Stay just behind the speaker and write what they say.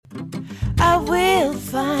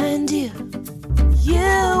and you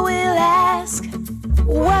will ask,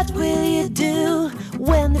 what will you do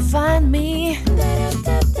when they find me?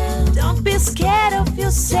 Don't be scared of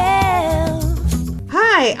yourself.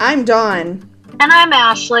 Hi, I'm Dawn. And I'm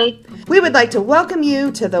Ashley. We would like to welcome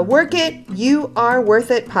you to the Work It, You Are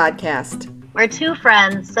Worth It podcast. Where two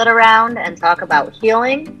friends sit around and talk about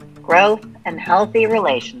healing, growth, and healthy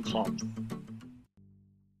relationships.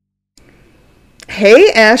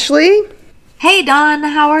 Hey, Ashley. Hey, Dawn,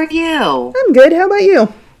 how are you? I'm good. How about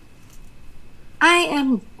you? I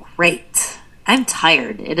am great. I'm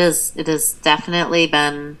tired. It has definitely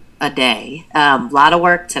been a day. A lot of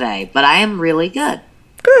work today, but I am really good.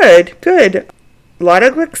 Good. A lot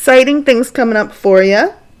of exciting things coming up for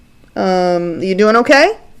you. You doing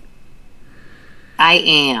okay? I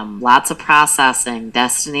am. Lots of processing.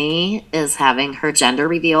 Destiny is having her gender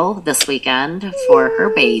reveal this weekend for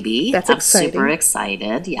her baby. That's exciting. I'm super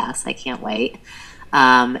excited. Yes, I can't wait.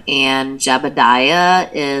 And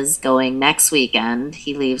Jebediah is going next weekend.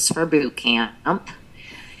 He leaves for boot camp.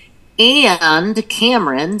 And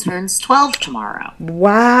Cameron turns 12 tomorrow.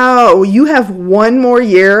 Wow, you have one more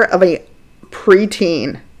year of a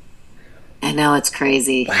preteen. I know, it's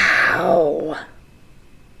crazy. Wow.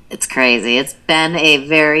 It's crazy. It's been a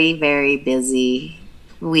very, very busy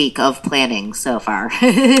week of planning so far.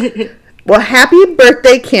 Well, happy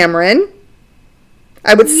birthday, Cameron.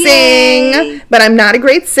 I would sing, but I'm not a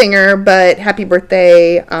great singer, but happy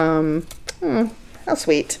birthday. How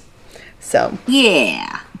sweet. So.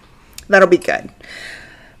 Yeah. That'll be good.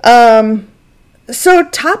 So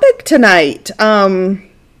topic tonight.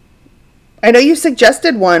 I know you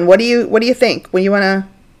suggested one. What do you think? When you want to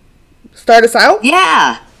start us out?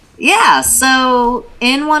 Yeah. So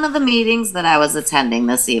in one of the meetings that I was attending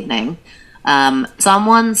this evening,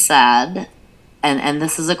 someone said, and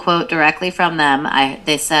this is a quote directly from them,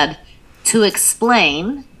 they said, to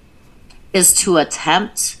explain is to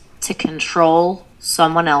attempt to control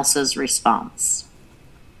someone else's response.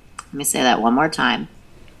 Let me say that one more time.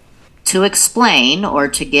 To explain or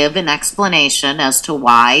to give an explanation as to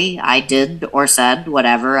why I did or said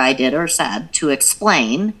whatever I did or said, to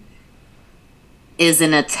explain is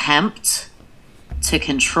an attempt to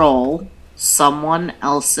control someone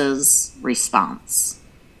else's response.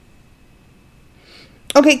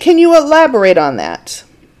 Okay, can you elaborate on that?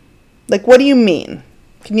 Like, what do you mean?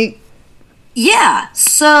 Can you... Yeah,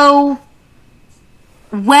 so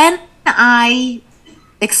when I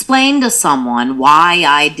explain to someone why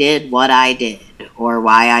I did what I did or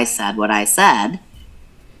why I said what I said,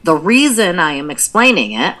 the reason I am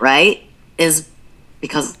explaining it, right, is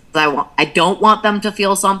because I don't want them to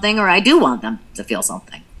feel something or I do want them to feel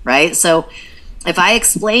something, right? So if I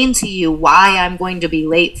explain to you why I'm going to be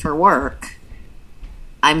late for work,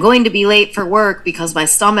 I'm going to be late for work because my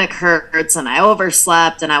stomach hurts and I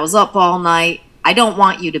overslept and I was up all night. I don't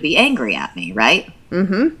want you to be angry at me, right?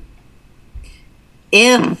 Mm-hmm.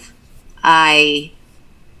 If I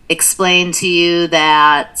explain to you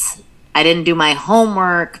that I didn't do my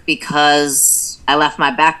homework because I left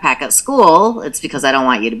my backpack at school, it's because I don't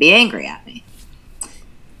want you to be angry at me.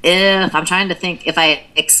 If I'm trying to think, if I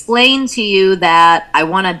explain to you that I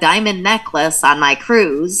want a diamond necklace on my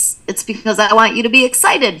cruise, it's because I want you to be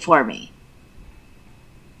excited for me.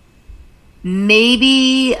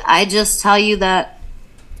 Maybe I just tell you that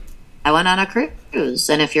I went on a cruise,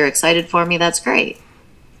 and if you're excited for me, that's great.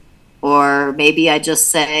 Or maybe I just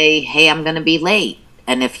say, hey, I'm going to be late,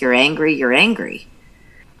 and if you're angry, you're angry.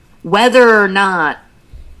 Whether or not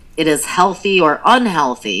it is healthy or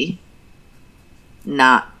unhealthy,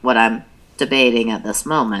 not what I'm debating at this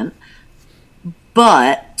moment,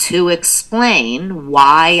 but to explain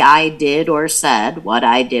why I did or said what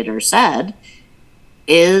I did or said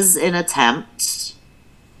is an attempt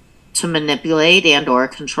to manipulate and or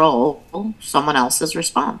control someone else's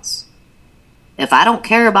response. If I don't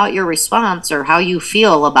care about your response or how you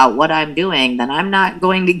feel about what I'm doing, then I'm not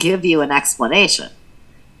going to give you an explanation.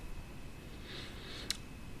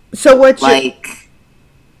 So what you... Like...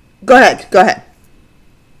 Go ahead.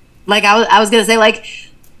 Like, I was going to say, like,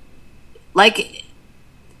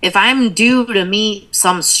 if I'm due to meet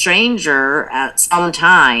some stranger at some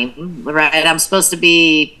time, right, I'm supposed to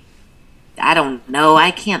be, I don't know,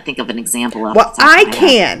 I can't think of an example of it. Well, I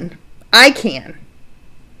can.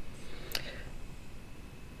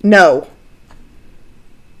 No.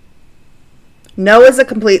 No is a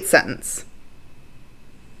complete sentence.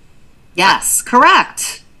 Yes,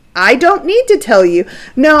 correct. I don't need to tell you.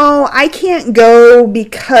 No, I can't go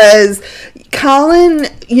because Colin,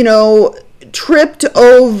 tripped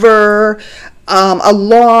over a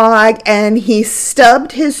log, and he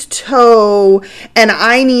stubbed his toe, and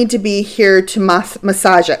I need to be here to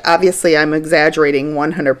massage it. Obviously, I'm exaggerating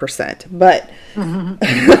 100%, but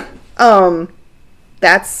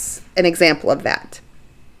that's an example of that.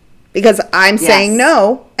 Because I'm saying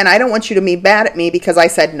no, and I don't want you to be mad at me because I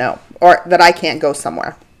said no, or that I can't go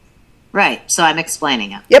somewhere. Right. So I'm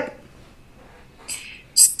explaining it. Yep.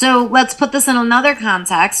 So let's put this in another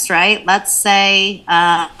context, right? Let's say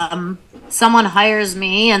someone hires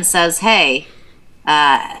me and says, hey,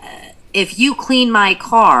 if you clean my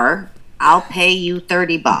car, I'll pay you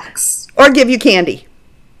 $30. Or give you candy.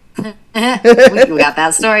 We got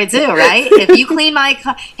that story too, right? If you clean my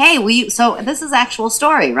car, hey, so this is actual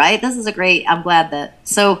story, right? This is I'm glad that,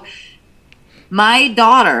 so my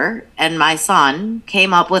daughter and my son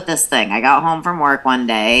came up with this thing. I got home from work one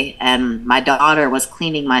day and my daughter was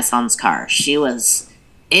cleaning my son's car. She was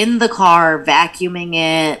in the car vacuuming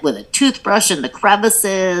it with a toothbrush in the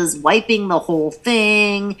crevices, wiping the whole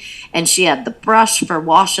thing, and she had the brush for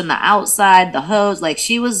washing the outside, the hose. Like,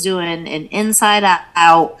 she was doing an inside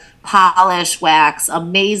out polish, wax,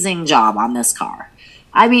 amazing job on this car.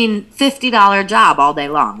 I mean, $50 job all day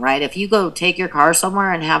long, right? If you go take your car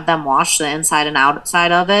somewhere and have them wash the inside and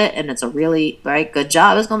outside of it, and it's a really good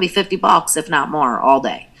job, it's going to be $50, if not more, all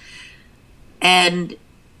day. And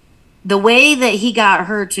the way that he got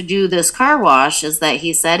her to do this car wash is that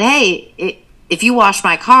he said, hey, if you wash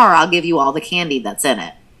my car, I'll give you all the candy that's in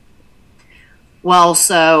it. Well,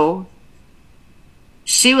 so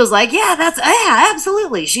she was like, yeah,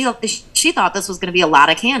 absolutely. She thought this was going to be a lot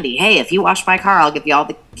of candy. Hey, if you wash my car, I'll give you all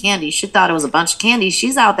the candy. She thought it was a bunch of candy.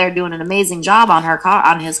 She's out there doing an amazing job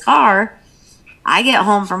on his car. I get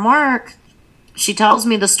home from work. She tells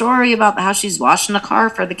me the story about how she's washing the car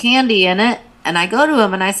for the candy in it. And I go to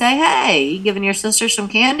him and I say, hey, you giving your sister some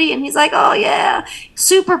candy? And he's like, oh, yeah.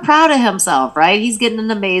 Super proud of himself, right? He's getting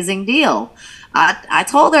an amazing deal. I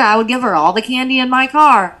told her I would give her all the candy in my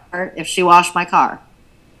car if she washed my car.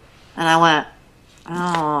 And I went,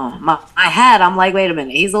 oh, my head, I'm like, wait a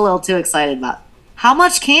minute. He's a little too excited about, how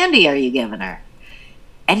much candy are you giving her?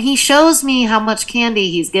 And he shows me how much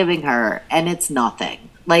candy he's giving her, and it's nothing.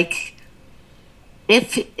 Like,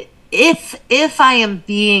 if I am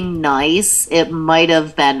being nice, it might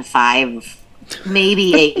have been $5,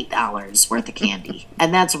 maybe $8 worth of candy,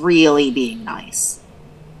 and that's really being nice.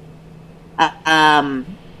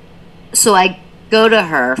 So I go to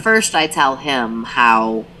her. First, I tell him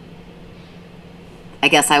how, I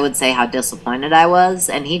guess I would say how disappointed I was,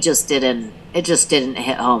 and it just didn't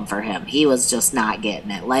hit home for him. He was just not getting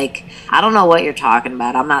it. Like, I don't know what you're talking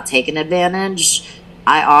about. I'm not taking advantage.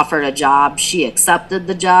 I offered a job. She accepted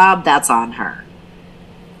the job. That's on her.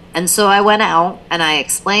 And so I went out and I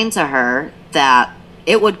explained to her that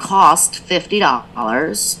it would cost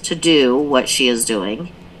 $50 to do what she is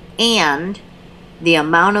doing. And the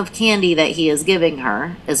amount of candy that he is giving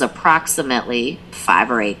her is approximately $5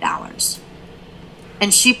 or $8.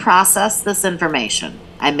 And she processed this information.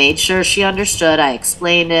 I made sure she understood. I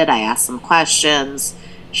explained it. I asked some questions.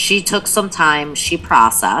 She took some time. She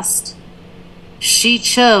processed. She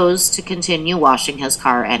chose to continue washing his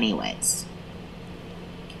car anyways.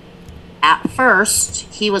 At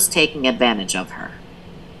first, he was taking advantage of her.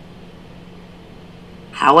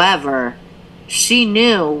 However, she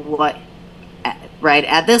knew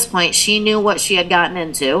at this point, she knew what she had gotten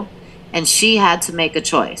into, and she had to make a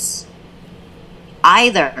choice.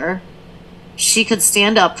 Either she could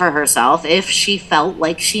stand up for herself if she felt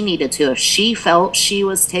like she needed to, if she felt she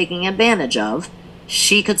was taking advantage of,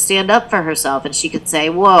 she could stand up for herself and she could say,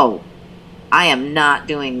 whoa, I am not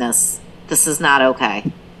doing this. This is not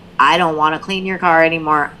okay. I don't want to clean your car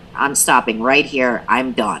anymore. I'm stopping right here.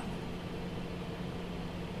 I'm done.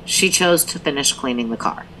 She chose to finish cleaning the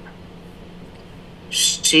car.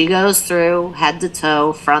 She goes through head to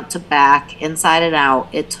toe, front to back, inside and out.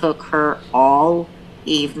 It took her all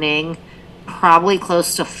evening, probably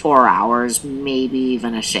close to 4 hours, maybe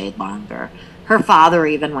even a shade longer. Her father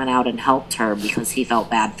even went out and helped her because he felt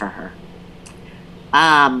bad for her.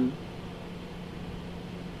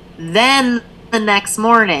 Then the next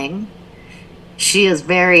morning, she is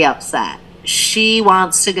very upset. She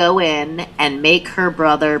wants to go in and make her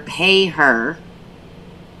brother pay her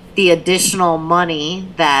the additional money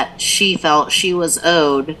that she felt she was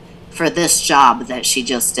owed for this job that she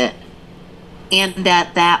just did. And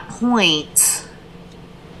at that point,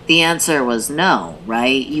 the answer was no,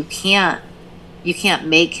 right? You can't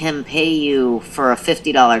make him pay you for a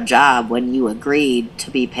 $50 job when you agreed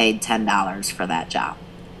to be paid $10 for that job.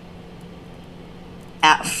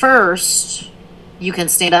 At first, you can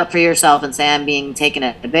stand up for yourself and say, I'm being taken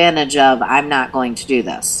advantage of. I'm not going to do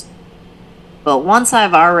this. But once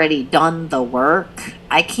I've already done the work,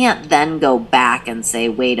 I can't then go back and say,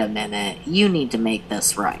 wait a minute, you need to make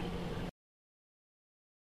this right.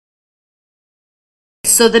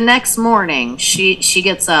 So the next morning, she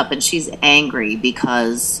gets up and she's angry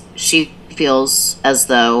because she feels as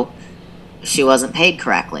though she wasn't paid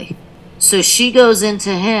correctly. So she goes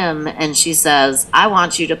into him and she says, I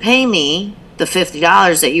want you to pay me the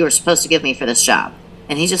 $50 that you were supposed to give me for this job.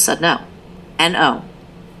 And he just said no. N-O.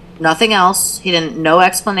 Nothing else. He didn't, no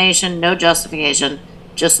explanation, no justification,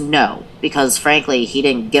 just no. Because frankly, he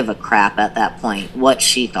didn't give a crap at that point what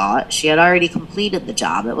she thought. She had already completed the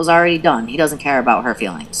job. It was already done. He doesn't care about her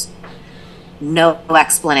feelings. No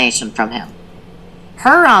explanation from him.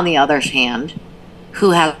 Her, on the other hand,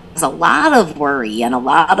 who has a lot of worry and a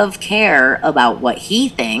lot of care about what he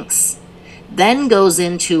thinks, then goes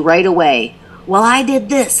into right away, well, I did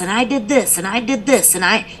this, and I did this, and I did this, and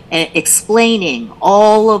explaining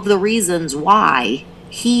all of the reasons why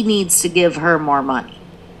he needs to give her more money.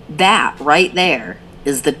 That right there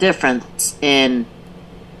is the difference in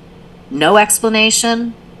no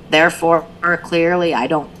explanation, therefore clearly I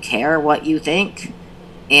don't care what you think,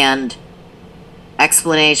 and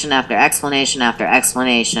explanation after explanation after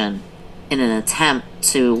explanation in an attempt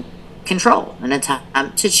to control, an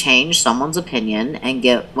attempt to change someone's opinion and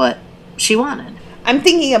get what she wanted. I'm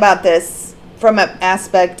thinking about this from an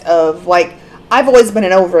aspect of, like, I've always been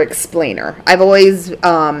an over-explainer. I've always,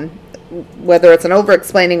 whether it's an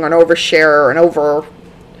over-explaining or an overshare or an over,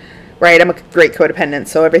 right? I'm a great codependent,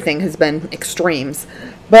 so everything has been extremes.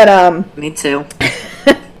 But, Me too.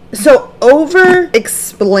 So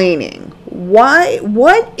over-explaining,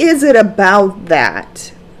 what is it about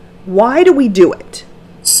that? Why do we do it?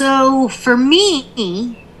 So for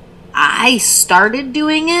me, I started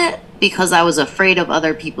doing it because I was afraid of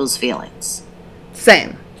other people's feelings.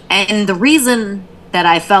 Same. And the reason that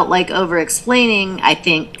I felt like over-explaining, I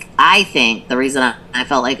think the reason I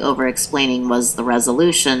felt like over-explaining was the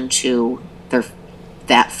resolution to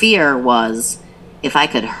that fear was, if I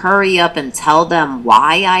could hurry up and tell them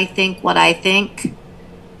why I think what I think,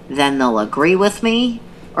 then they'll agree with me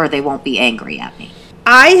or they won't be angry at me.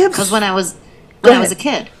 Because when I was a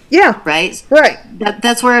kid. Yeah. Right? Right.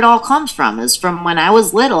 That's where it all comes from, is from when I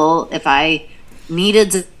was little. If I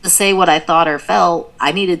needed to say what I thought or felt,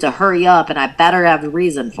 I needed to hurry up, and I better have a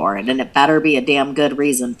reason for it, and it better be a damn good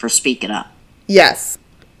reason for speaking up. Yes.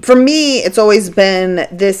 For me, it's always been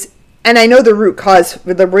this, and I know the root cause,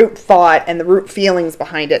 the root thought and the root feelings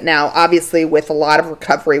behind it now, obviously with a lot of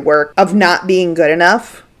recovery work, of not being good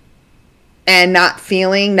enough and not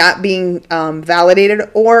being validated,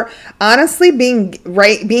 or honestly being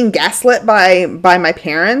gaslit by my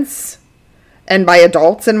parents and by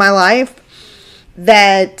adults in my life,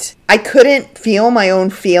 that I couldn't feel my own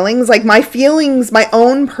feelings. Like, my feelings, my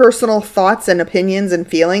own personal thoughts and opinions and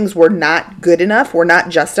feelings were not good enough, were not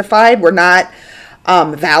justified, were not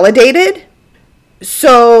validated.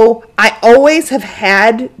 So I always have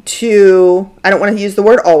had to, I don't want to use the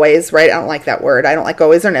word always, right? I don't like that word. I don't like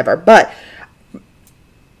always or never, but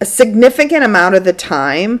a significant amount of the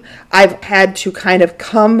time I've had to kind of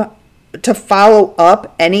come to follow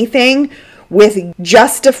up anything with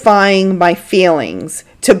justifying my feelings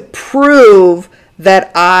to prove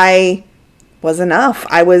that I was enough.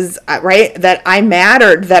 I was right, that I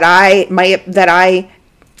mattered, that I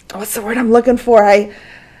what's the word I'm looking for? I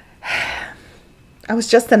was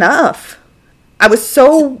just enough. I was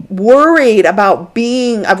so worried about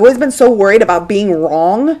I've always been so worried about being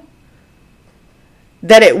wrong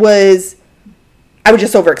that I would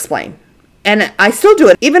just over-explain. And I still do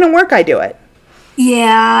it. Even in work, I do it.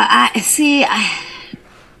 Yeah,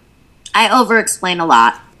 I over-explain a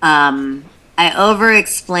lot. I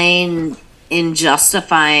over-explain in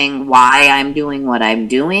justifying why I'm doing what I'm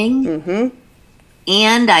doing. Mm-hmm.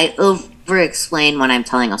 And I over-explain when I'm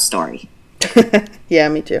telling a story. Yeah,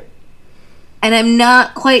 me too. And I'm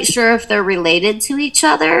not quite sure if they're related to each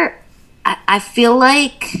other. I feel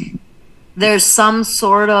like there's some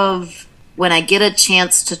sort of, when I get a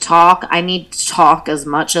chance to talk, I need to talk as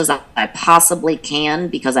much as I possibly can,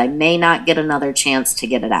 because I may not get another chance to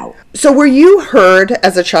get it out. So were you heard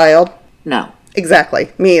as a child? No.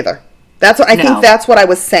 Exactly. Me either. That's what I think that's what I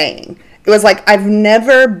was saying. It was like, I've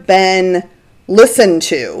never been listened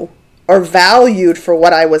to or valued for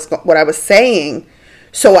what I was saying.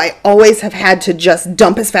 So I always have had to just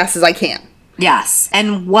dump as fast as I can. Yes.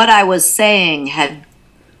 And what I was saying had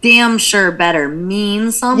damn sure better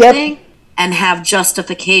mean something. Yep. And have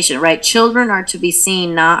justification, right? Children are to be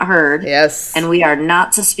seen, not heard. Yes. And we are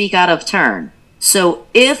not to speak out of turn. So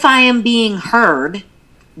if I am being heard,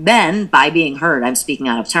 then by being heard, I'm speaking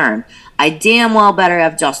out of turn. I damn well better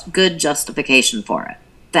have just good justification for it.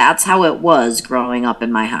 That's how it was growing up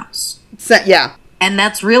in my house. So, yeah. And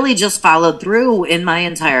that's really just followed through in my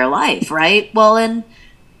entire life, right? Well, and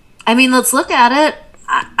I mean, let's look at it.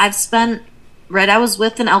 I've spent, right, I was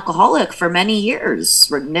with an alcoholic for many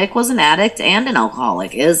years. Nick was an addict and an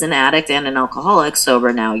alcoholic, is an addict and an alcoholic,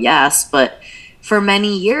 sober now, yes. But for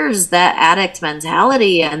many years, that addict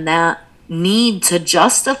mentality and that need to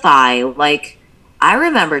justify, like, I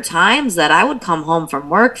remember times that I would come home from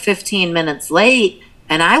work 15 minutes late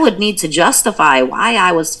and I would need to justify why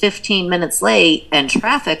I was 15 minutes late, and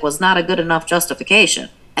traffic was not a good enough justification.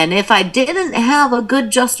 And if I didn't have a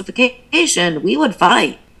good justification, we would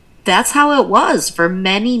fight. That's how it was for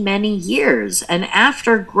many, many years. And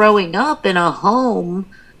after growing up in a home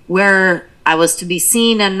where I was to be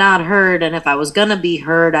seen and not heard, and if I was going to be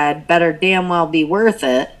heard, I'd better damn well be worth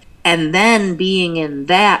it, and then being in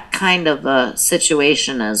that kind of a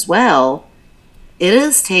situation as well, it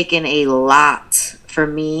has taken a lot for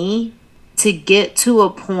me to get to a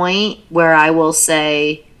point where I will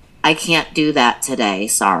say, I can't do that today,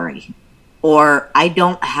 sorry. Or I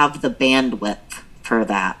don't have the bandwidth for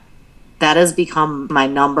that. That has become my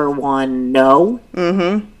number one no.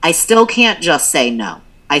 Mm-hmm. I still can't just say no.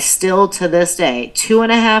 I still, to this day,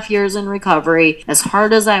 2.5 years in recovery, as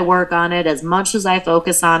hard as I work on it, as much as I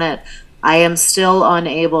focus on it, I am still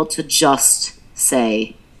unable to just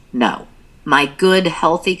say no. My good,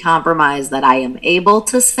 healthy compromise that I am able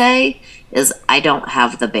to say is I don't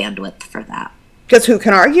have the bandwidth for that. Because who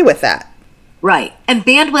can argue with that? Right. And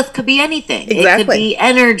bandwidth could be anything. Exactly. It could be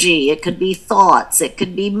energy. It could be thoughts. It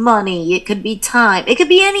could be money. It could be time. It could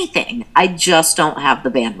be anything. I just don't have the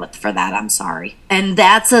bandwidth for that. I'm sorry. And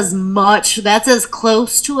that's as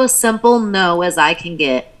close to a simple no as I can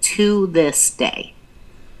get to this day.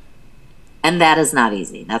 And that is not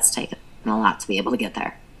easy. That's taken a lot to be able to get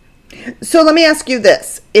there. So let me ask you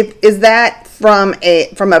this. Is that from a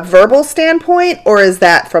verbal standpoint, or is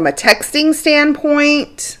that from a texting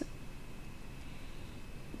standpoint?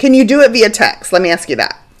 Can you do it via text? Let me ask you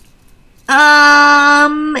that.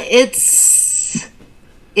 It's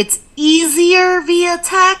easier via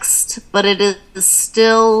text, but it is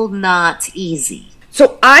still not easy.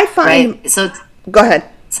 So I find... Right? So go ahead.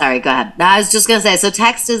 Sorry, go ahead. No, I was just going to say, so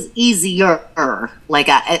text is easier. Like,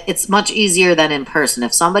 it's much easier than in person.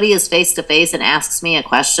 If somebody is face-to-face and asks me a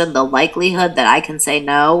question, the likelihood that I can say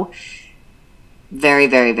no, very,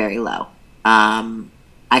 very, very low.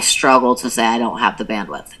 I struggle to say I don't have the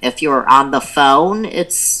bandwidth. If you're on the phone,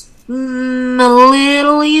 it's a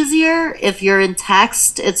little easier. If you're in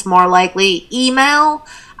text, it's more likely. Email,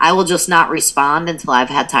 I will just not respond until I've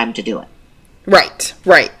had time to do it. Right.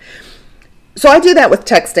 So I do that with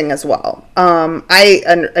texting as well.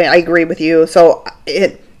 I agree with you. So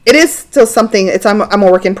it is still something. I'm a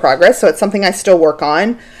work in progress, so it's something I still work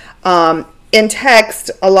on. In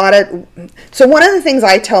text, so one of the things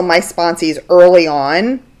I tell my sponsees early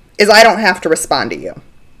on is I don't have to respond to you.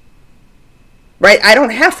 Right? I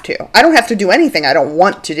don't have to do anything I don't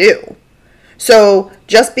want to do. So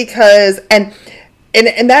just because, and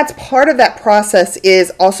that's part of that process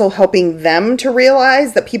is also helping them to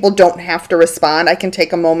realize that people don't have to respond. I can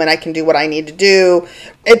take a moment. I can do what I need to do.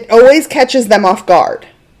 It always catches them off guard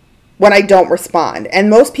when I don't respond. And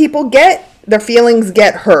most people their feelings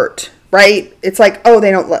get hurt, right? It's like, oh,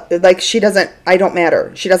 they don't, like, I don't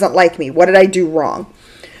matter. She doesn't like me. What did I do wrong?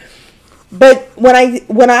 But when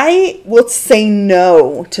I will say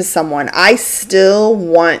no to someone, I still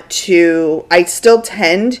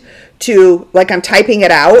tend to, like, I'm typing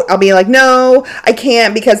it out. I'll be like, no, I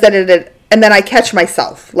can't because and then I catch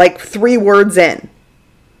myself like 3 words in,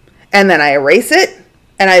 and then I erase it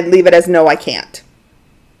and I leave it as no, I can't.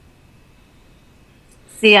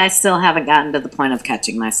 See, I still haven't gotten to the point of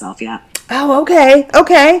catching myself yet. Oh, okay.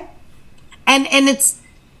 And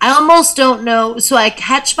I almost don't know. So I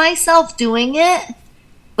catch myself doing it,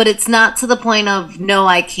 but it's not to the point of no,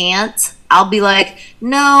 I can't. I'll be like,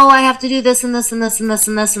 no, I have to do this and this and this and this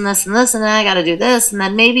and this and this and this, and then I got to do this, and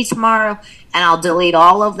then maybe tomorrow, and I'll delete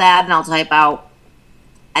all of that, and I'll type out,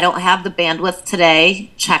 I don't have the bandwidth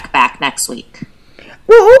today, check back next week.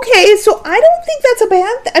 Well, okay, so I don't think that's a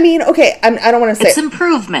bad I mean, okay, I don't want to say... It's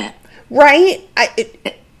improvement. Right?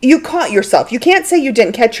 You caught yourself. You can't say you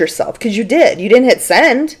didn't catch yourself, because you did. You didn't hit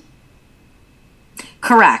send.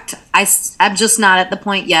 Correct. I'm just not at the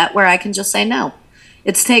point yet where I can just say no.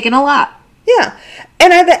 It's taken a lot. Yeah.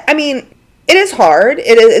 And I mean, it is hard.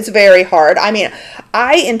 It's very hard. I mean,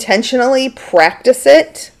 I intentionally practice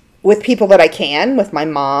it with people that I can, with my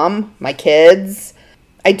mom, my kids.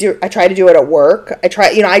 I try to do it at work.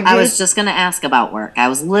 I was just going to ask about work. I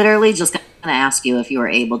was literally just going to to ask you if you were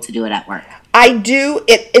able to do it at work. I do.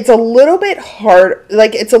 It's a little bit hard.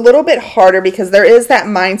 Like, it's a little bit harder because there is that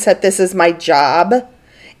mindset, this is my job,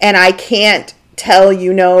 and I can't tell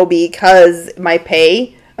you no because my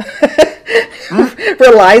pay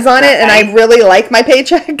relies on it, and I really like my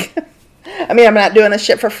paycheck. I mean, I'm not doing this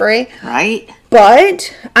shit for free. Right.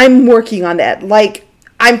 But I'm working on that. Like,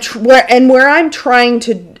 where I'm trying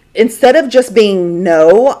to, instead of just being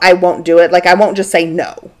no, I won't do it. Like, I won't just say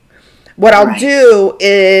no. What I'll do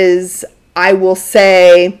is I will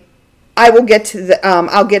say, I will get to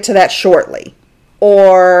I'll get to that shortly.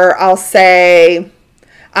 Or I'll say,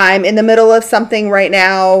 I'm in the middle of something right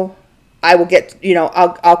now. I will get,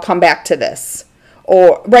 I'll come back to this.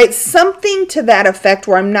 Or, right, something to that effect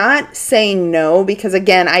where I'm not saying no because,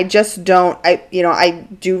 again, I just don't, I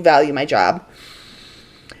do value my job.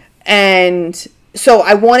 And so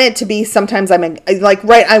I want it to be sometimes I want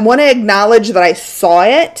to acknowledge that I saw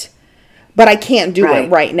it, but I can't do it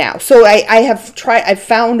right now. So I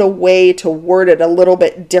found a way to word it a little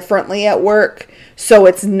bit differently at work so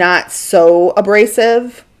it's not so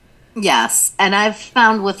abrasive. Yes. And I've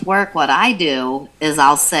found with work what I do is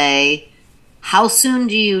I'll say, how soon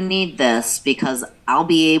do you need this? Because I'll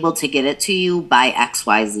be able to get it to you by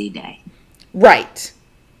XYZ day. Right.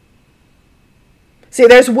 See,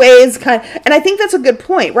 there's ways and I think that's a good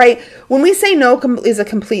point, right? When we say no is a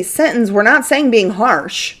complete sentence, we're not saying being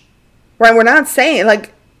harsh, right? We're not saying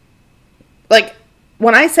like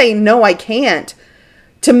when I say no, I can't,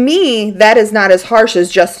 to me, that is not as harsh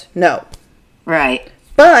as just no. Right.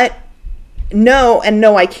 But no and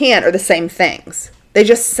no, I can't are the same things. They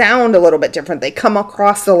just sound a little bit different. They come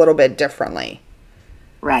across a little bit differently.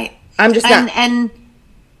 Right. I'm just not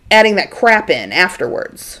adding that crap in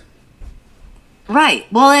afterwards. Right.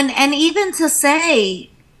 Well, and even to say,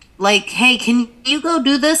 like, hey, can you go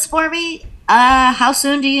do this for me? How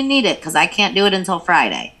soon do you need it? Because I can't do it until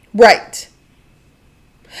Friday. Right.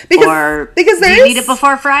 Because do you need it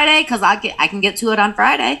before Friday? Because I can get to it on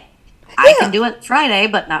Friday. Yeah. I can do it Friday,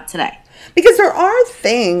 but not today. Because there are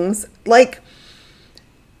things, like,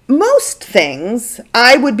 most things,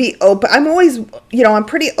 I would be open. I'm always, I'm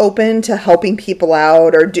pretty open to helping people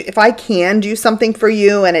out, or if I can do something for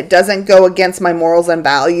you and it doesn't go against my morals and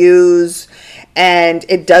values and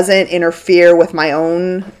it doesn't interfere with my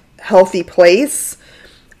own healthy place,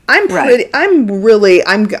 I'm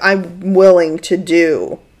willing to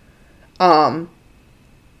do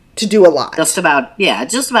a lot. Just about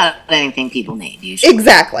anything people need usually.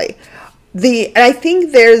 Exactly. And I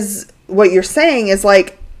think there's what you're saying is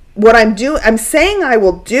like, what I'm saying I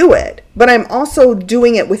will do it, but I'm also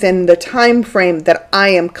doing it within the time frame that I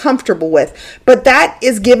am comfortable with. But that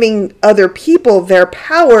is giving other people their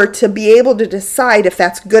power to be able to decide if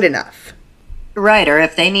that's good enough. Right, or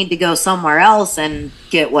if they need to go somewhere else and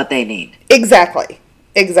get what they need. Exactly.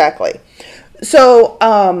 So,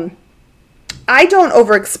 I don't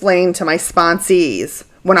over-explain to my sponsees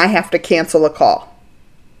when I have to cancel a call.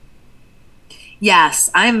 Yes,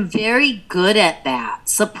 I'm very good at that,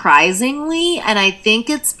 surprisingly, and I think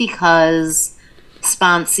it's because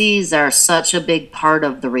sponsees are such a big part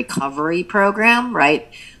of the recovery program, right?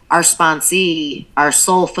 Our sponsee, our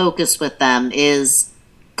sole focus with them is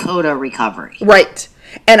CODA recovery. Right,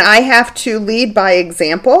 and I have to lead by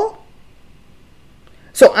example,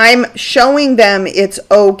 so I'm showing them it's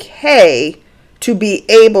okay to be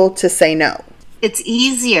able to say no. It's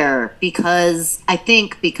easier because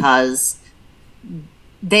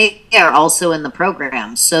they are also in the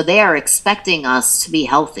program, so they are expecting us to be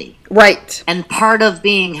healthy. Right. And part of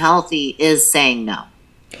being healthy is saying no.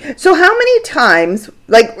 So how many times,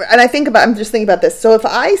 I'm just thinking about this. So if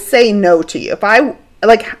I say no to you,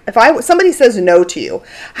 if somebody says no to you,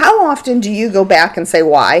 how often do you go back and say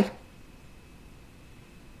why?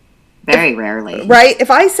 Very rarely. Right?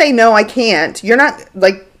 If I say no, I can't, you're not,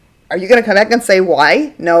 are you going to come back and say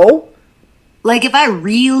why? No. Like, if I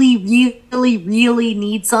really, really, really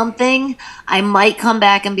need something, I might come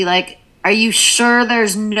back and be like, are you sure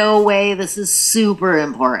there's no way this is super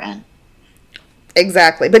important?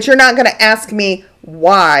 Exactly. But you're not going to ask me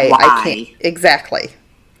why I can't. Exactly.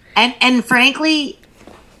 And frankly,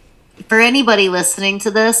 for anybody listening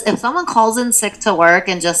to this, if someone calls in sick to work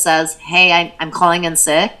and just says, hey, I'm calling in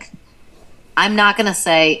sick, I'm not going to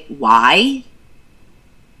say why,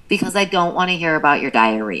 because I don't want to hear about your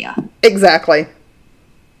diarrhea. Exactly.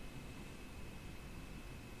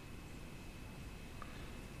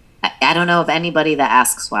 I don't know of anybody that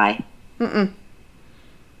asks why. I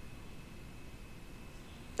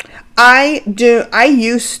I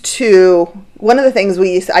used to, one of the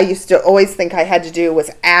things I used to always think I had to do was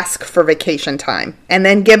ask for vacation time and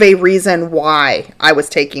then give a reason why I was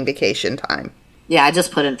taking vacation time. Yeah, I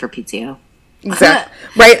just put in for PTO. Exactly.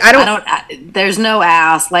 Right. There's no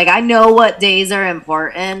ask. Like, I know what days are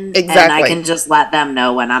important. Exactly. And I can just let them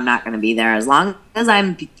know when I'm not going to be there, as long as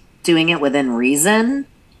I'm doing it within reason.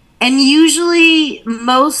 And usually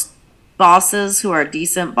most bosses who are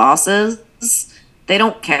decent bosses, they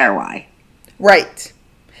don't care why. Right.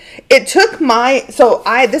 It took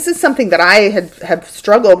this is something that I have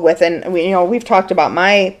struggled with, and we've talked about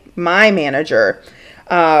my manager,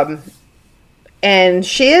 and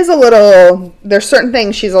she is there's certain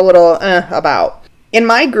things she's a little about. In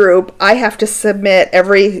my group, I have to submit at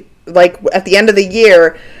the end of the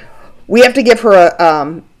year, we have to give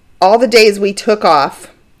her all the days we took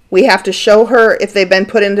off. We have to show her if they've been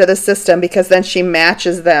put into the system, because then she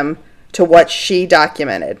matches them to what she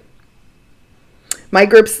documented. My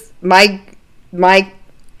groups, my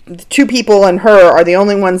 2 people and her are the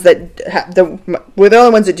only ones we're the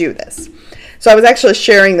only ones that do this. So I was actually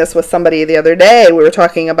sharing this with somebody the other day. We were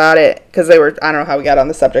talking about it because I don't know how we got on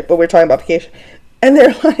the subject, but we were talking about vacation, and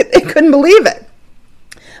they're like, they couldn't believe it.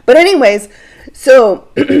 But anyways, so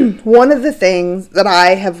one of the things that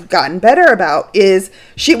I have gotten better about is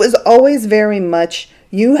she was always very much,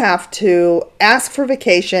 you have to ask for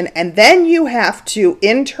vacation, and then you have to,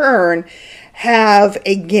 in turn, have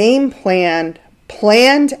a game plan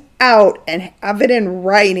planned out and have it in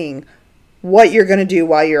writing what you're going to do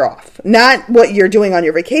while you're off. Not what you're doing on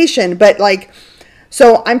your vacation, but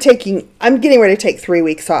so I'm getting ready to take 3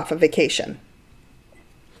 weeks off of vacation.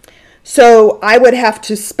 So I would have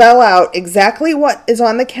to spell out exactly what is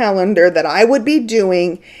on the calendar that I would be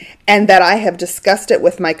doing, and that I have discussed it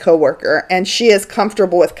with my coworker, and she is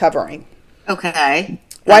comfortable with covering. Okay.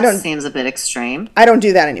 That seems a bit extreme. I don't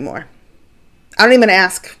do that anymore. I don't even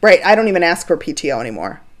ask. Right. I don't even ask for PTO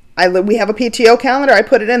anymore. We have a PTO calendar. I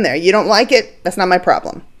put it in there. You don't like it? That's not my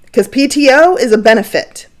problem. Because PTO is a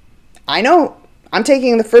benefit. I know I'm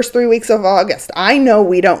taking the first 3 weeks of August. I know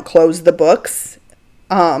we don't close the books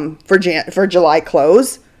for July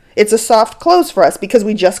close. It's a soft close for us because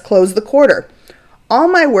we just closed the quarter. All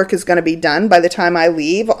my work is going to be done by the time I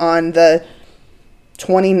leave on the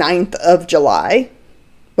 29th of July,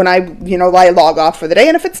 when I log off for the day.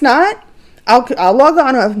 And if it's not, I'll log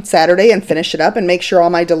on Saturday and finish it up and make sure all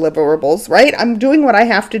my deliverables, right? I'm doing what I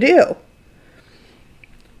have to do.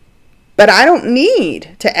 But I don't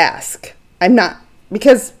need to ask. I'm not,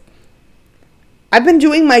 because I've been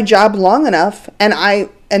doing my job long enough,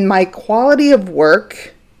 and my quality of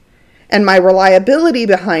work and my reliability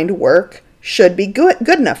behind work should be good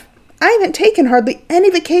enough. I haven't taken hardly any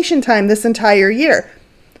vacation time this entire year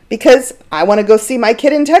because I want to go see my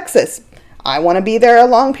kid in Texas. I want to be there a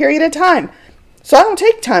long period of time. So I don't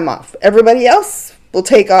take time off. Everybody else will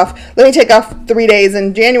take off. Let me take off 3 days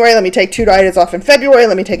in January. Let me take 2 days off in February.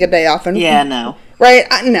 Let me take a day off in... Yeah, no. Right?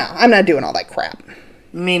 No, I'm not doing all that crap.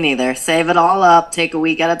 Me neither. Save it all up. Take a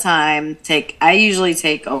week at a time. I usually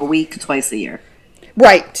take a week twice a year.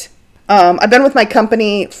 Right. I've been with my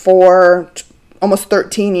company for almost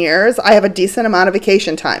 13 years. I have a decent amount of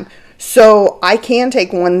vacation time. So I can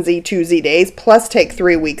take onesie, twosie days, plus take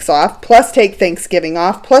 3 weeks off, plus take Thanksgiving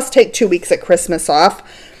off, plus take 2 weeks at Christmas off,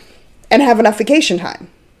 and have enough vacation time.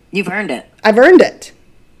 You've earned it. I've earned it.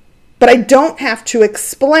 But I don't have to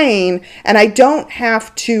explain, and I don't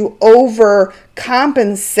have to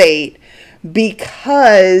overcompensate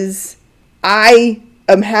because I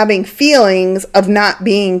am having feelings of not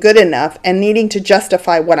being good enough and needing to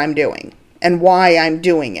justify what I'm doing and why I'm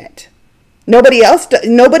doing it. Nobody else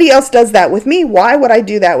does that with me. Why would I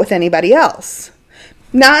do that with anybody else?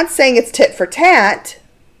 Not saying it's tit for tat,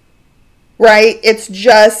 right? It's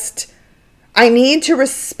just I need to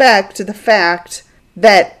respect the fact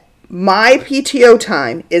that my PTO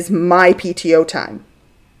time is my PTO time.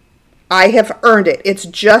 I have earned it. It's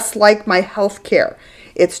just like my health care.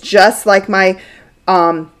 It's just like my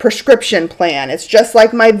prescription plan. It's just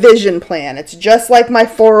like my vision plan. It's just like my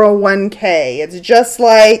 401k. It's just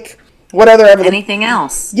like anything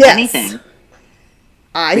else. Yes. Anything.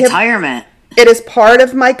 Retirement. It is part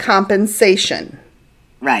of my compensation.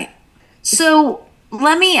 Right. So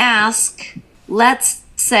let me ask, let's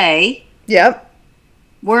say. Yep.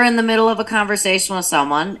 We're in the middle of a conversation with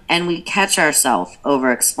someone and we catch ourselves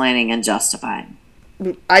over explaining and justifying.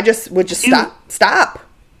 I would just stop.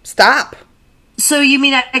 So you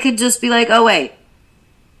mean I could just be like, oh wait,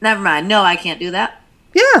 never mind. No, I can't do that.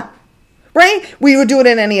 Yeah. Right? We would do it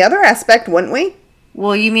in any other aspect, wouldn't we?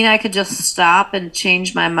 Well, you mean I could just stop and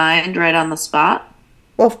change my mind right on the spot?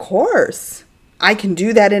 Well, of course. I can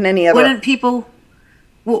do that in any other... Wouldn't people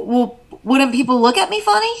look at me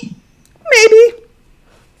funny? Maybe.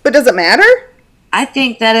 But does it matter? I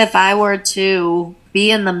think that if I were to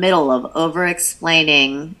be in the middle of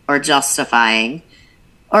over-explaining or justifying,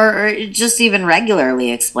 or just even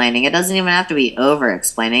regularly explaining, it doesn't even have to be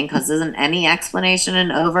over-explaining, because isn't any explanation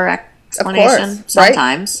an over-explanation? Of course,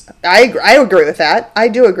 sometimes? Right? I agree with that. I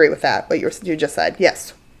do agree with that, what you just said.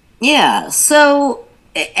 Yes. Yeah, so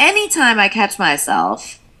anytime I catch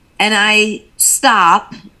myself and I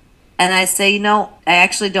stop and I say, I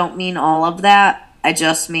actually don't mean all of that. I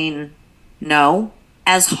just mean no.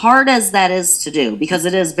 As hard as that is to do, because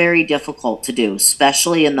it is very difficult to do,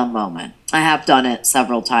 especially in the moment. I have done it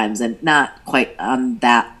several times, and not quite on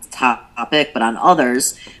that topic, but on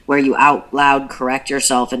others, where you out loud correct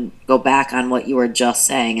yourself and go back on what you were just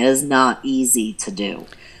saying. It is not easy to do.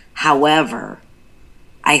 However,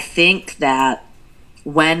 I think that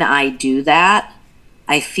when I do that,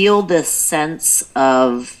 I feel this sense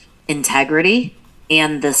of integrity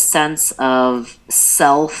and this sense of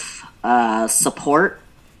self-support.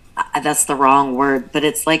 That's the wrong word, but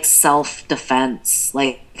it's like self-defense.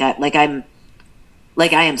 Like I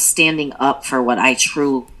am standing up for what I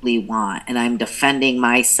truly want, and I'm defending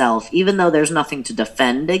myself, even though there's nothing to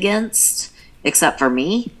defend against except for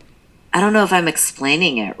me. I don't know if I'm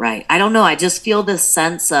explaining it right. I don't know. I just feel this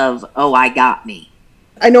sense of, I got me.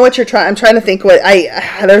 I know what you're trying. I'm trying to think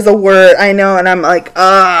there's a word I know, and I'm like,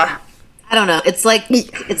 I don't know. It's like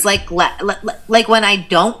when I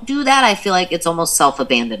don't do that, I feel like it's almost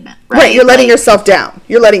self-abandonment. Right. You're letting yourself down.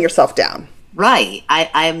 Right.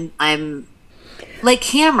 I'm like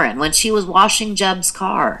Cameron when she was washing Jeb's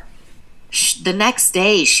car. The next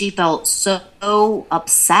day, she felt so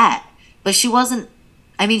upset, but she wasn't.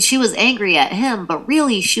 I mean, she was angry at him, but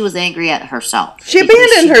really she was angry at herself. She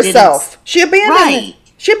abandoned herself. She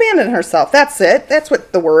abandoned herself. That's it. That's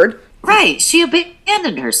what the word. Right. She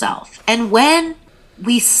abandoned herself. And when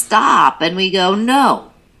we stop and we go,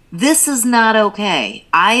 no, this is not okay.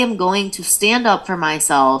 I am going to stand up for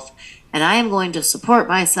myself, and I am going to support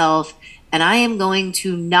myself, and I am going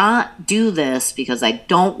to not do this because I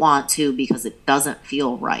don't want to, because it doesn't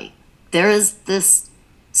feel right. There is this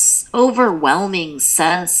overwhelming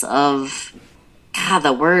sense of, God,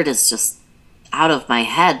 the word is just out of my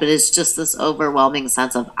head, but it's just this overwhelming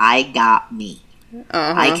sense of, I got me.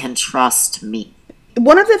 I can trust me.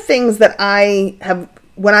 One of the things that I have,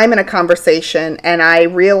 when I'm in a conversation and I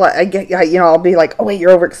realize, I'll be like, oh wait,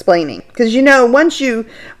 you're over explaining. Because once you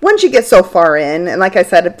get so far in, and like I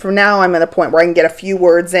said, for now I'm at a point where I can get a few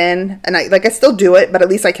words in, and I still do it, but at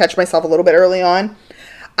least I catch myself a little bit early on.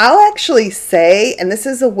 I'll actually say, and this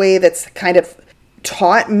is a way that's kind of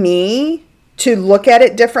taught me to look at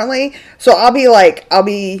it differently. So I'll be,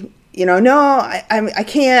 no, I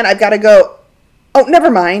can't, I've got to go. Oh,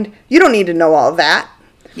 never mind. You don't need to know all of that.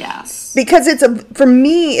 Yes. Because for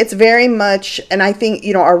me, it's very much, and I think,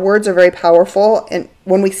 our words are very powerful, and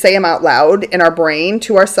when we say them out loud in our brain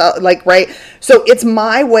to ourselves, right? So it's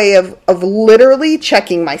my way of literally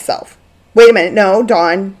checking myself. Wait a minute. No,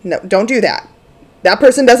 Dawn, no, don't do that. That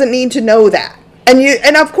person doesn't need to know that.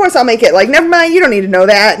 And of course I'll make it like, never mind, you don't need to know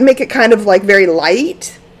that. And make it kind of like very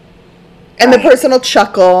light. And right. The person will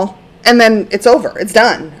chuckle, and then it's over. It's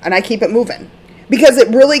done. And I keep it moving. Because it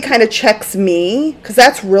really kind of checks me, because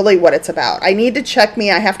that's really what it's about. I need to check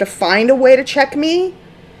me. I have to find a way to check me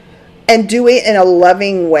and do it in a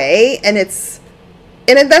loving way. And that's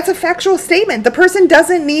a factual statement. The person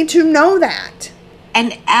doesn't need to know that.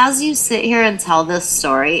 And as you sit here and tell this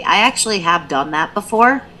story, I actually have done that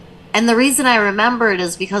before. And the reason I remember it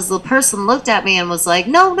is because the person looked at me and was like,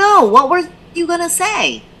 no, what were you going to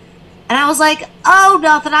say? And I was like, oh,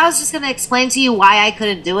 nothing. I was just going to explain to you why I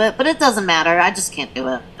couldn't do it, but it doesn't matter. I just can't do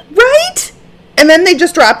it. Right? And then they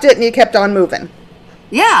just dropped it and you kept on moving.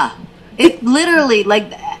 Yeah. It literally,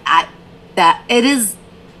 that it is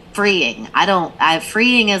freeing.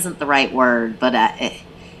 Freeing isn't the right word, but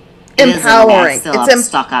empowering.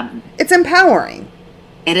 Stuck on. It's empowering.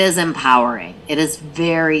 It is empowering. It is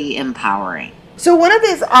very empowering. So one of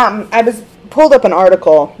these, I was pulled up an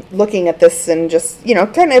article looking at this and just,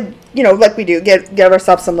 kind of, like we do, give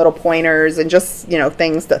ourselves some little pointers and just,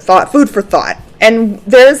 things food for thought. And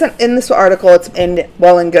there's in this article, it's in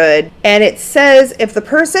Well and Good, and it says if the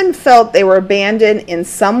person felt they were abandoned in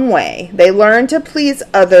some way, they learn to please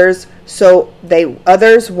others so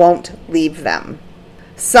others won't leave them.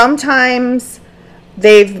 Sometimes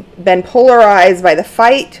they've been polarized by the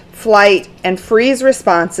fight, flight, and freeze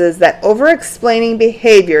responses that over-explaining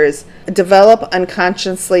behaviors develop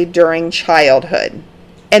unconsciously during childhood.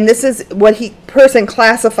 And this is what person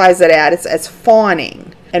classifies it as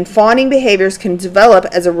fawning. And fawning behaviors can develop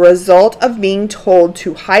as a result of being told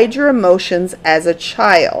to hide your emotions as a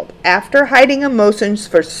child. After hiding emotions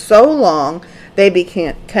for so long, they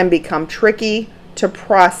can become tricky to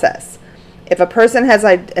process. If a person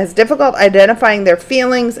has difficult identifying their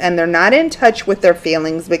feelings and they're not in touch with their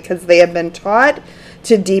feelings because they have been taught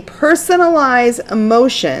to depersonalize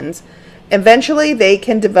emotions, eventually they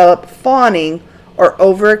can develop fawning or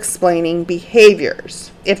over-explaining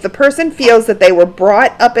behaviors. If the person feels that they were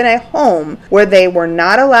brought up in a home where they were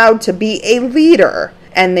not allowed to be a leader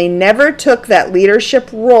and they never took that leadership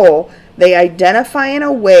role, they identify in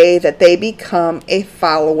a way that they become a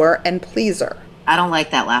follower and pleaser. I don't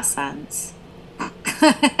like that last sentence.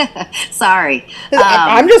 Sorry.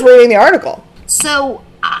 I'm just reading the article. So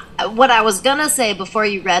what I was going to say before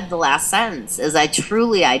you read the last sentence is I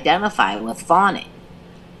truly identify with fawning.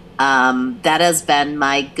 That has been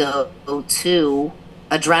my go-to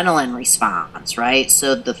adrenaline response, right?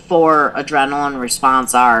 So the 4 adrenaline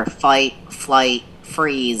response are fight, flight,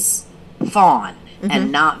 freeze, fawn. Mm-hmm.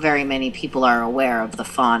 And not very many people are aware of the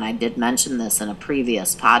fawn. I did mention this in a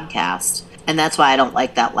previous podcast. And that's why I don't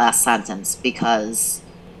like that last sentence, because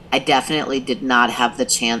I definitely did not have the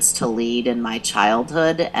chance to lead in my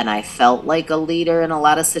childhood, and I felt like a leader in a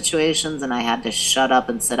lot of situations, and I had to shut up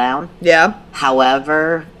and sit down. Yeah.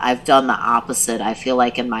 However, I've done the opposite, I feel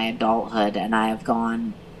like, in my adulthood, and I have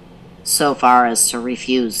gone so far as to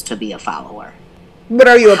refuse to be a follower. But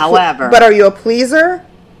are you are you a pleaser?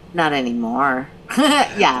 Not anymore.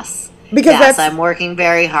 Yes. Because I'm working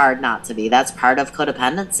very hard not to be. That's part of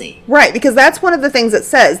codependency. Right, because that's one of the things it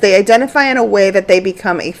says. They identify in a way that they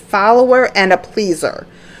become a follower and a pleaser.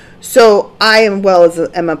 So I am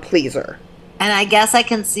a pleaser. And I guess I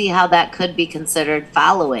can see how that could be considered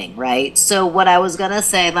following, right? So what I was going to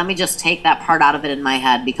say, let me just take that part out of it in my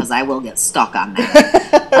head because I will get stuck on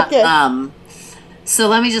that. Okay. So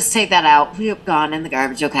let me just take that out. We've gone in the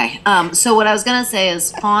garbage. Okay. So what I was going to say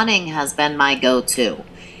is fawning has been my go-to.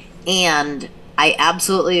 And I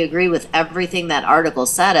absolutely agree with everything that article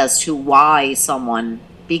said as to why someone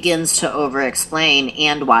begins to over-explain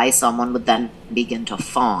and why someone would then begin to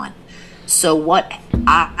fawn. So what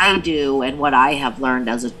I do and what I have learned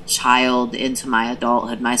as a child into my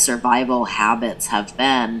adulthood, my survival habits have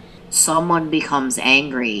been someone becomes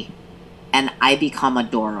angry and I become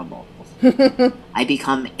adorable. I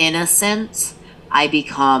become innocent. I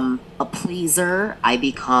become a pleaser. I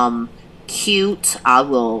become cute. I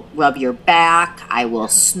will rub your back. I will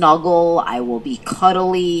snuggle. I will be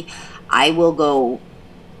cuddly. I will go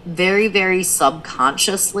very, very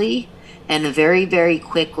subconsciously and very, very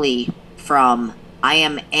quickly from I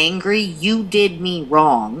am angry, you did me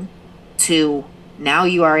wrong, to now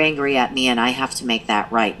you are angry at me and I have to make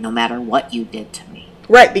that right no matter what you did to me.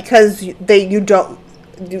 Right, because you don't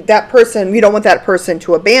want that person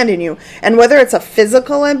to abandon you. And whether it's a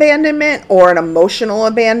physical abandonment or an emotional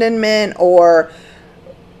abandonment or...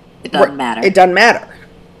 It doesn't matter. It doesn't matter.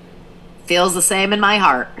 Feels the same in my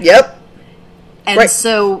heart. Yep. And right.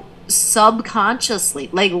 So subconsciously,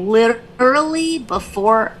 like literally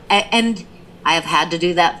before... And I have had to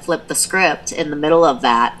do that, flip the script in the middle of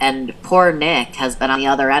that, and poor Nick has been on the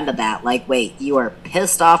other end of that. Like, wait, you were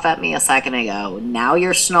pissed off at me a second ago. Now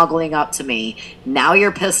you're snuggling up to me. Now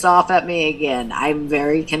you're pissed off at me again. I'm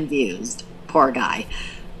very confused. Poor guy.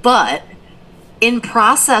 But in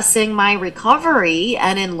processing my recovery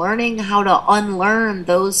and in learning how to unlearn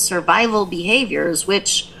those survival behaviors,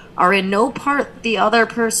 which are in no part the other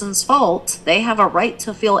person's fault, they have a right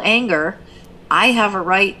to feel anger. I have a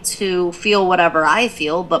right to feel whatever I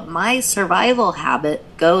feel, but my survival habit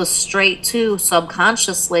goes straight to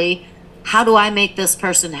subconsciously, how do I make this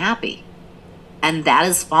person happy? And that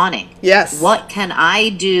is fawning. Yes. What can I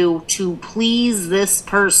do to please this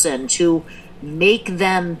person, to make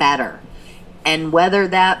them better? And whether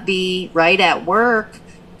that be right at work,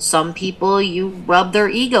 some people you rub their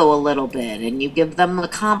ego a little bit and you give them a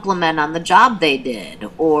compliment on the job they did,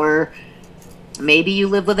 or maybe you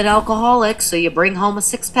live with an alcoholic, so you bring home a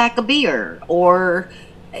 6-pack of beer, or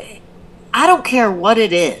I don't care what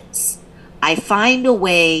it is. I find a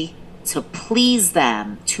way to please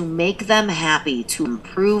them, to make them happy, to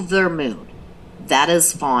improve their mood. That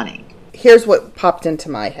is fawning. Here's what popped into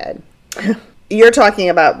my head. You're talking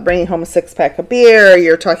about bringing home a 6-pack of beer.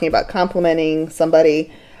 You're talking about complimenting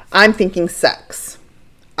somebody. I'm thinking sex.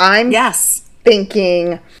 I'm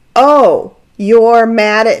thinking, oh, you're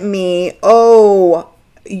mad at me. Oh,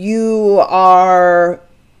 you are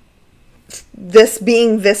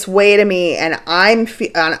being this way to me, and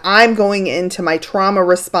I'm going into my trauma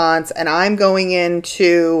response, and I'm going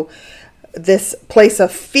into this place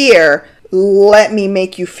of fear. Let me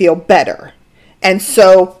make you feel better. And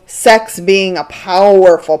so sex being a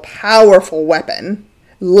powerful, powerful weapon,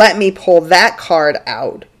 let me pull that card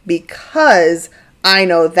out because I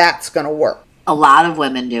know that's going to work. A lot of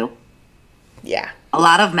women do. Yeah. A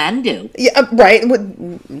lot of men do. Yeah, right.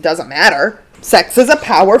 It doesn't matter. Sex is a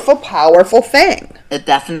powerful, powerful thing. It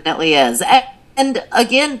definitely is. And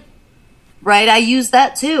again, right, I use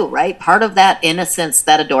that too, right? Part of that innocence,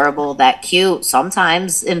 that adorable, that cute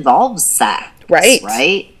sometimes involves sex. Right.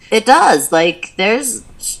 Right? It does. Like there's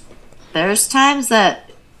times that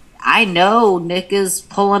I know Nick is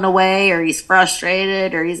pulling away or he's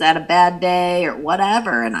frustrated or he's had a bad day or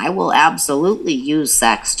whatever, and I will absolutely use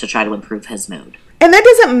sex to try to improve his mood. And that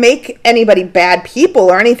doesn't make anybody bad people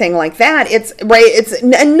or anything like that. It's right. It's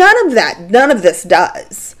none of that. None of this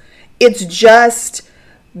does. It's just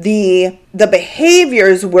the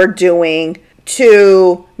behaviors we're doing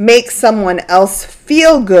to make someone else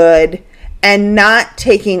feel good and not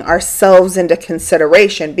taking ourselves into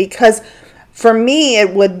consideration. Because for me,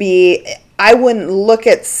 it would be, I wouldn't look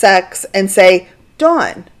at sex and say,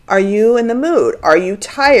 Dawn, are you in the mood? Are you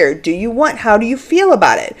tired? How do you feel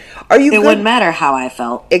about it? It wouldn't matter how I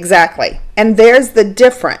felt. Exactly. And there's the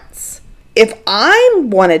difference. If I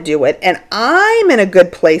want to do it and I'm in a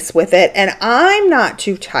good place with it and I'm not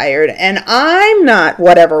too tired and I'm not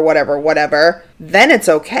whatever, then it's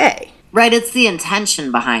okay. Right. It's the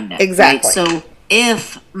intention behind it. Exactly. Right? So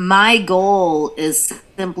if my goal is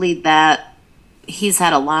simply that he's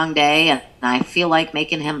had a long day and I feel like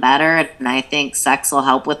making him better and I think sex will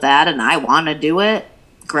help with that and I want to do it,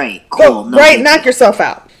 great, cool. Knock yourself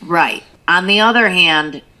out. Right. On the other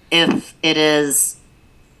hand, if it is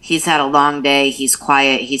he's had a long day, he's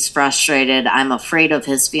quiet, he's frustrated, I'm afraid of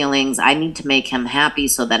his feelings, I need to make him happy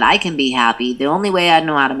so that I can be happy. The only way I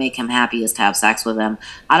know how to make him happy is to have sex with him.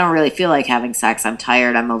 I don't really feel like having sex. I'm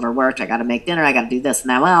tired, I'm overworked, I got to make dinner, I got to do this and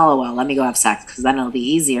that. Well, let me go have sex because then it'll be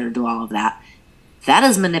easier to do all of that. That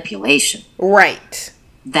is manipulation. Right.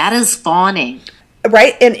 That is fawning.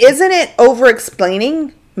 Right. And isn't it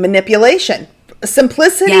over-explaining? Manipulation.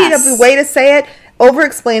 Simplicity of the way to say it,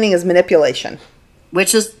 over-explaining is manipulation.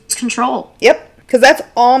 Which is control. Yep. Because that's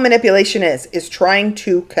all manipulation is trying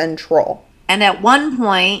to control. And at one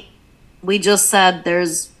point, we just said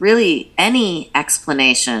there's really any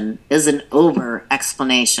explanation is an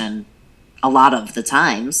over-explanation a lot of the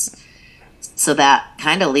times. So that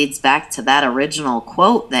kind of leads back to that original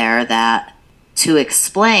quote there that to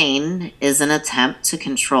explain is an attempt to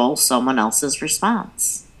control someone else's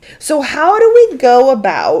response. So how do we go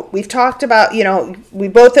about, we've talked about, we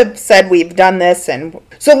both have said we've done this, and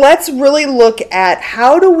so let's really look at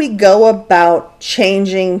how do we go about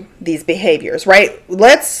changing these behaviors, right?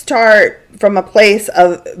 Let's start from a place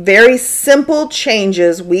of very simple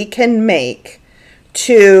changes we can make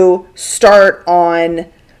to start on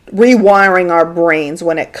rewiring our brains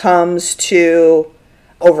when it comes to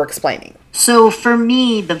over-explaining. So for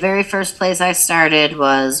me, the very first place I started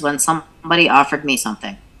was when somebody offered me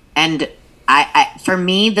something. And for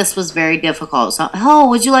me, this was very difficult. So,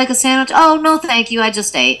 would you like a sandwich? Oh, no, thank you. I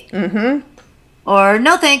just ate. Mm-hmm. Or,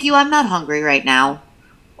 no, thank you. I'm not hungry right now.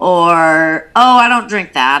 Or, oh, I don't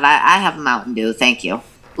drink that. I have a Mountain Dew. Thank you.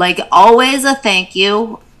 Like, always a thank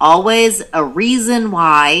you. Always a reason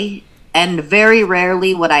why. And very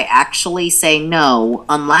rarely would I actually say no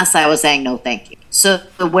unless I was saying no, thank you. So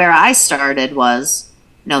where I started was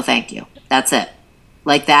no, thank you. That's it.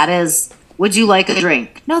 Like that is, would you like a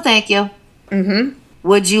drink? No, thank you. Mm-hmm.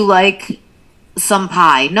 Would you like some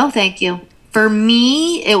pie? No, thank you. For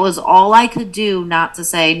me, it was all I could do not to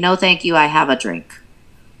say no, thank you, I have a drink.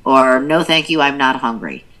 Or no, thank you, I'm not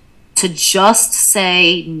hungry. To just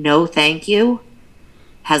say no, thank you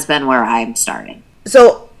has been where I'm starting.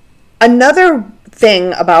 So another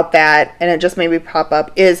thing about that, and it just made me pop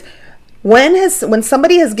up, is when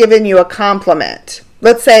somebody has given you a compliment,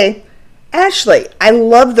 let's say, Ashley, I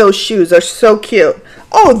love those shoes. They're so cute.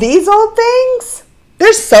 Oh, these old things?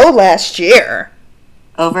 They're so last year.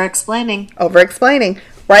 Over-explaining,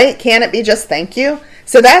 right? Can it be just thank you?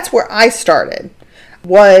 So that's where I started,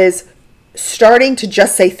 was starting to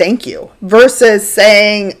just say thank you versus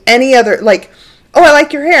saying any other, like, oh, I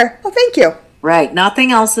like your hair. Oh, thank you. Right.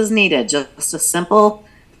 Nothing else is needed. Just a simple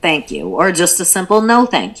thank you or just a simple no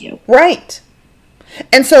thank you. Right.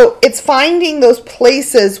 And so it's finding those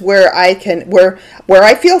places where I can, where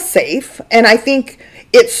I feel safe. And I think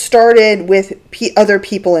it started with other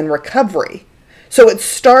people in recovery. So it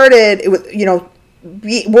started with,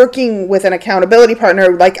 working with an accountability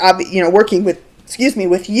partner, like, working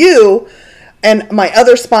with you and my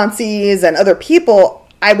other sponsees and other people.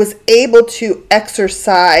 I was able to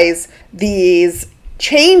exercise these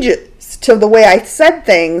changes to the way I said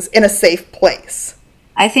things in a safe place.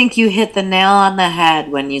 I think you hit the nail on the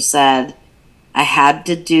head when you said, I had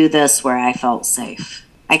to do this where I felt safe.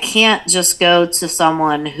 I can't just go to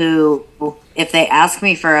someone who, if they ask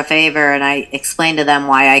me for a favor and I explain to them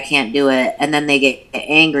why I can't do it, and then they get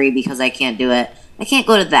angry because I can't do it, I can't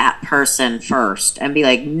go to that person first and be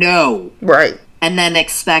like, no. Right. And then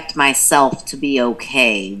expect myself to be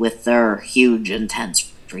okay with their huge,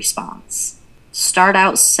 intense response. Start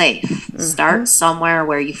out safe. Mm-hmm. Start somewhere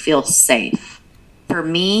where you feel safe. For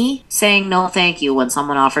me, saying no thank you when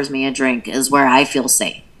someone offers me a drink is where I feel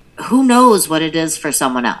safe. Who knows what it is for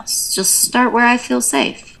someone else? Just start where I feel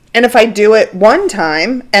safe. And if I do it one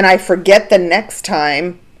time and I forget the next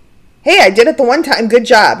time, hey, I did it the one time, good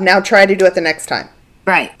job. Now try to do it the next time.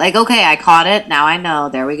 Right. Like, okay, I caught it. Now I know.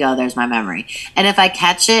 There we go. There's my memory. And if I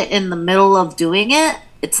catch it in the middle of doing it,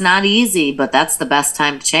 it's not easy, but that's the best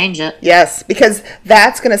time to change it. Yes, because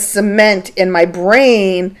that's going to cement in my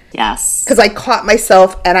brain. Yes. Because I caught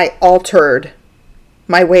myself and I altered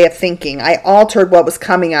my way of thinking. I altered what was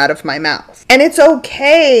coming out of my mouth. And it's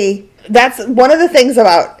okay. That's one of the things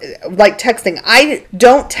about like texting. I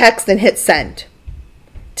don't text and hit send.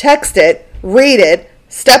 Text it, read it,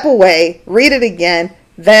 step away, read it again,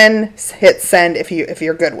 then hit send if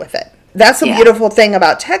you're good with it. That's a beautiful thing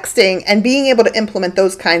about texting and being able to implement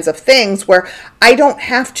those kinds of things where I don't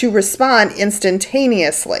have to respond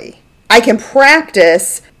instantaneously. I can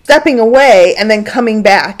practice stepping away and then coming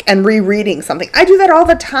back and rereading something. I do that all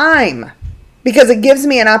the time because it gives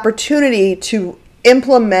me an opportunity to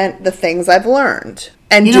implement the things I've learned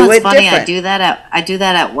and do it funny? different. I do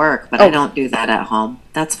that at work, but I don't do that at home.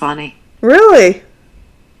 That's funny. Really?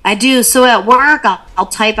 I do. So at work, I'll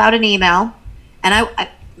type out an email, and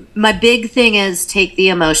my big thing is take the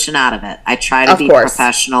emotion out of it. I try to be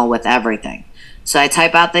professional with everything. So I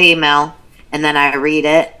type out the email, and then I read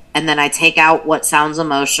it, and then I take out what sounds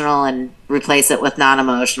emotional and replace it with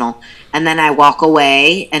non-emotional. And then I walk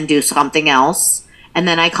away and do something else. And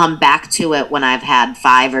then I come back to it when I've had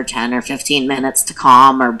 5 or 10 or 15 minutes to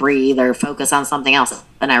calm or breathe or focus on something else.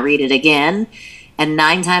 Then I read it again. And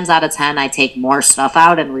 9 times out of 10, I take more stuff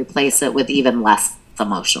out and replace it with even less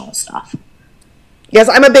emotional stuff. Yes,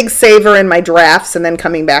 I'm a big saver in my drafts and then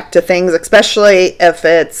coming back to things, especially if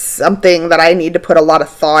it's something that I need to put a lot of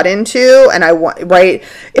thought into. And I want, right,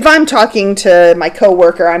 if I'm talking to my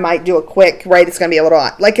coworker, I might do a quick, right, it's going to be a little,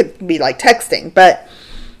 like it'd be like texting. But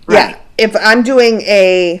yeah, if I'm doing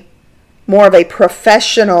more of a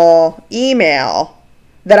professional email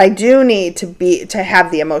that I do need to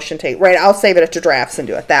have the emotion take, right, I'll save it to drafts and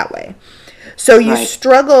do it that way. So you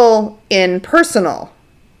struggle in personal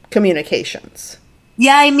communications.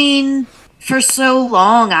 Yeah, I mean, for so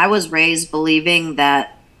long, I was raised believing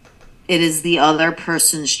that it is the other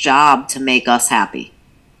person's job to make us happy.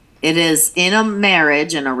 It is in a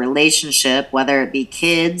marriage, in a relationship, whether it be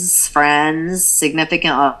kids, friends,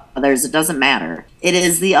 significant others, it doesn't matter. It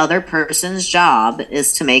is the other person's job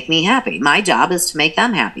is to make me happy. My job is to make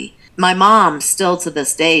them happy. My mom still to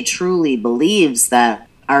this day truly believes that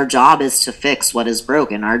our job is to fix what is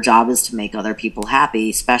broken. Our job is to make other people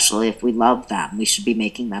happy, especially if we love them. We should be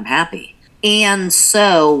making them happy. And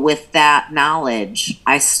so with that knowledge,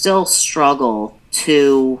 I still struggle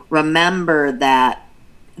to remember that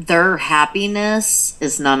their happiness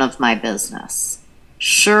is none of my business.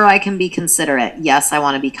 Sure, I can be considerate. Yes, I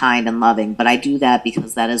want to be kind and loving, but I do that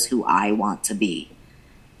because that is who I want to be.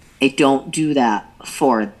 I don't do that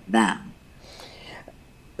for them.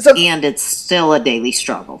 And it's still a daily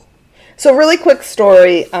struggle. So really quick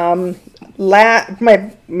story. My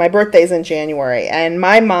birthday's in January, and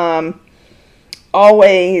my mom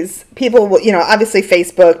always, people will, obviously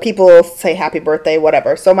Facebook, people will say happy birthday,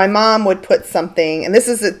 whatever. So my mom would put something, and this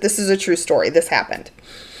is a true story. This happened.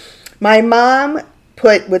 My mom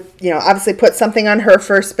obviously put something on her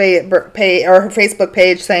first page or her Facebook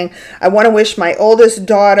page saying, I want to wish my oldest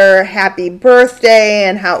daughter happy birthday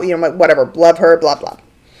and how, whatever, love her, blah, blah.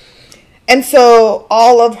 And so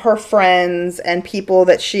all of her friends and people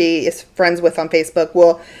that she is friends with on Facebook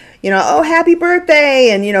will, oh, happy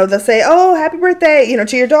birthday. And, they'll say, oh, happy birthday,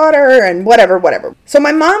 to your daughter and whatever. So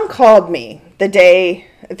my mom called me at the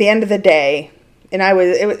end of the day. And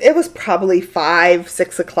it was probably 5,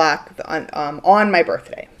 6 o'clock on my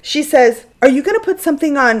birthday. She says, are you going to put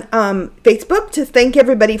something on Facebook to thank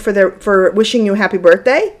everybody for wishing you a happy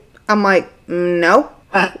birthday? I'm like, no.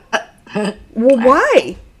 Well,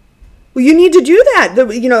 why? Well, you need to do that,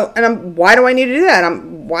 and why do I need to do that?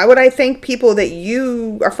 Why would I thank people that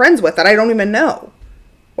you are friends with that I don't even know?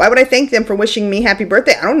 Why would I thank them for wishing me happy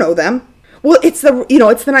birthday? I don't know them. Well, it's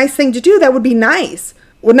the nice thing to do. That would be nice.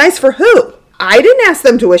 Well, nice for who? I didn't ask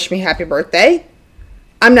them to wish me happy birthday.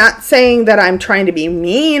 I'm not saying that I'm trying to be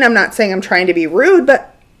mean. I'm not saying I'm trying to be rude,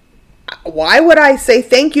 but why would I say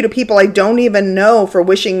thank you to people I don't even know for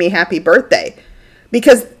wishing me happy birthday?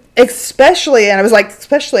 Because especially on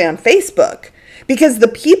Facebook, because the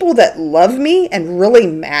people that love me and really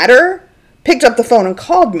matter picked up the phone and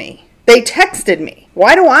called me. They texted me.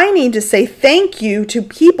 Why do I need to say thank you to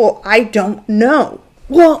people I don't know?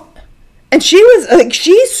 Well, and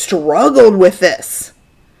she struggled with this.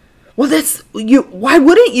 Well, why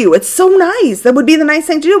wouldn't you? It's so nice. That would be the nice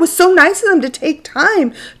thing to do. It was so nice of them to take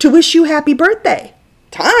time to wish you happy birthday.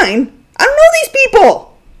 Time? I don't know these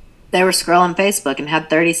people. They were scrolling Facebook and had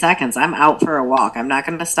 30 seconds. I'm out for a walk. I'm not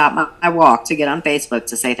going to stop my walk to get on Facebook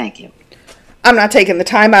to say thank you. I'm not taking the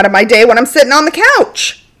time out of my day when I'm sitting on the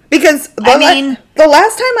couch. Because the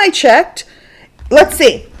last time I checked, let's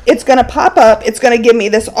see, it's going to pop up. It's going to give me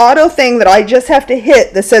this auto thing that I just have to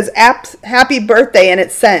hit that says happy birthday, and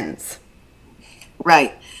it sends.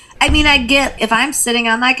 Right. I mean, I get if I'm sitting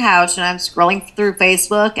on my couch and I'm scrolling through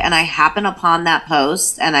Facebook and I happen upon that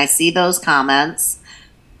post and I see those comments,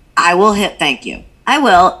 I will hit thank you. I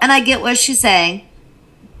will. And I get what she's saying,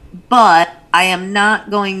 but I am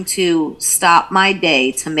not going to stop my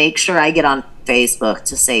day to make sure I get on Facebook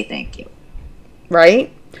to say thank you.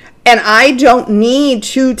 Right? And I don't need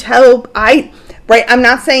to I'm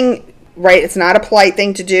not saying, right, it's not a polite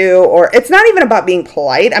thing to do, or it's not even about being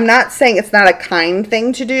polite. I'm not saying it's not a kind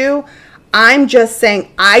thing to do. I'm just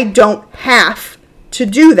saying I don't have to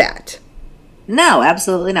do that. No,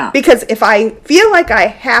 absolutely not. Because if I feel like I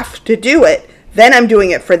have to do it, then I'm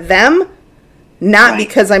doing it for them, not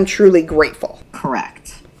because I'm truly grateful.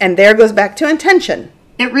 Correct. And there goes back to intention.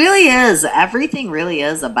 It really is. Everything really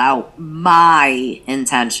is about my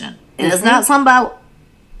intention. It is not something about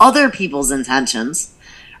other people's intentions,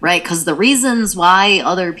 right? Because the reasons why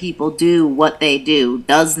other people do what they do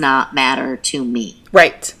does not matter to me.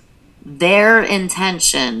 Right. Their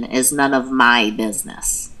intention is none of my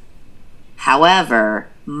business. However,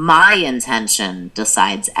 my intention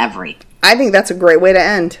decides everything. I think that's a great way to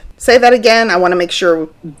end. Say that again. I want to make sure.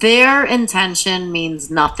 Their intention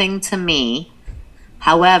means nothing to me.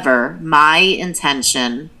 However, my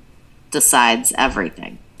intention decides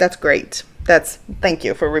everything. That's great. Thank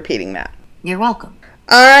you for repeating that. You're welcome.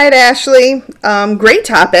 All right, Ashley. Great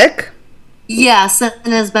topic. Yes, it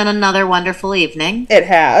has been another wonderful evening. It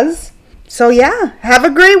has. So yeah, have a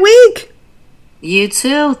great week. You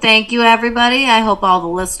too. Thank you, everybody. I hope all the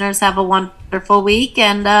listeners have a wonderful week,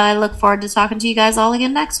 and I look forward to talking to you guys all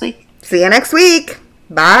again next week. See you next week.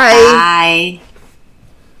 Bye. Bye.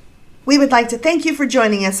 We would like to thank you for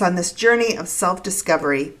joining us on this journey of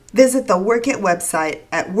self-discovery. Visit the Work It website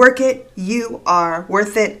at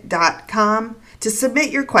workityouareworthit.com to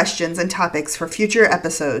submit your questions and topics for future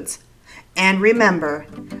episodes. And remember,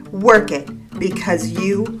 work it because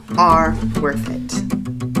you are worth it.